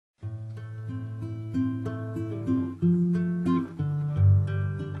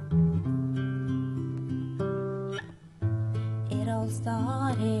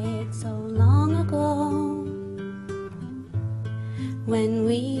when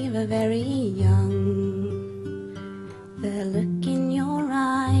we were very young. The look in your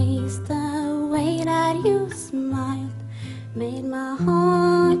eyes, the way that you smiled, made my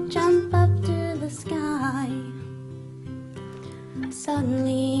heart jump up to the sky.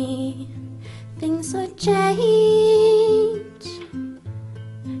 Suddenly, things would change.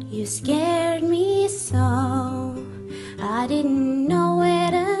 You scared me so, I didn't know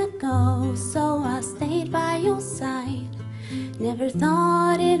where to go, so I stayed by your side. Never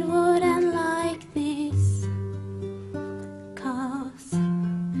thought it would end like this, 'cause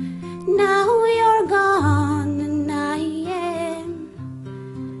now you're gone and I am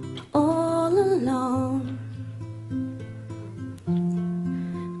all alone.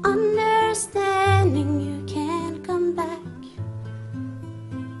 Understanding you can't come back.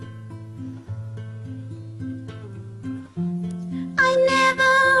 I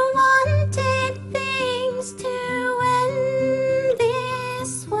never wanted things to end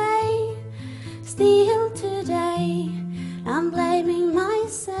this way. Still today, I'm blaming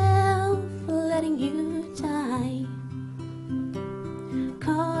myself for letting you die,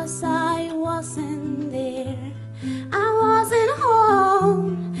 'cause I wasn't there, I wasn't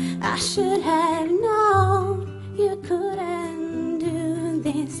home. I should have known you couldn't do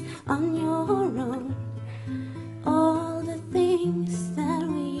this on your own. All the things that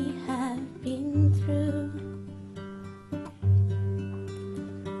we have been through,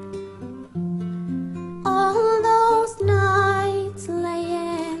 all those nights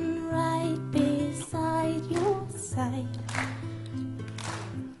laying right beside your side.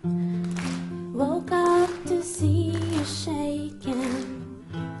 Woke up to see you shaking.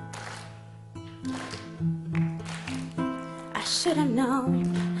 I should have known,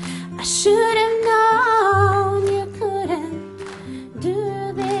 I should have known you couldn't do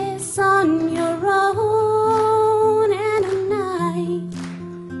this on your own. And tonight,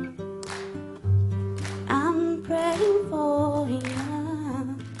 I'm praying for you,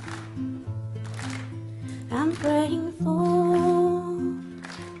 I'm praying for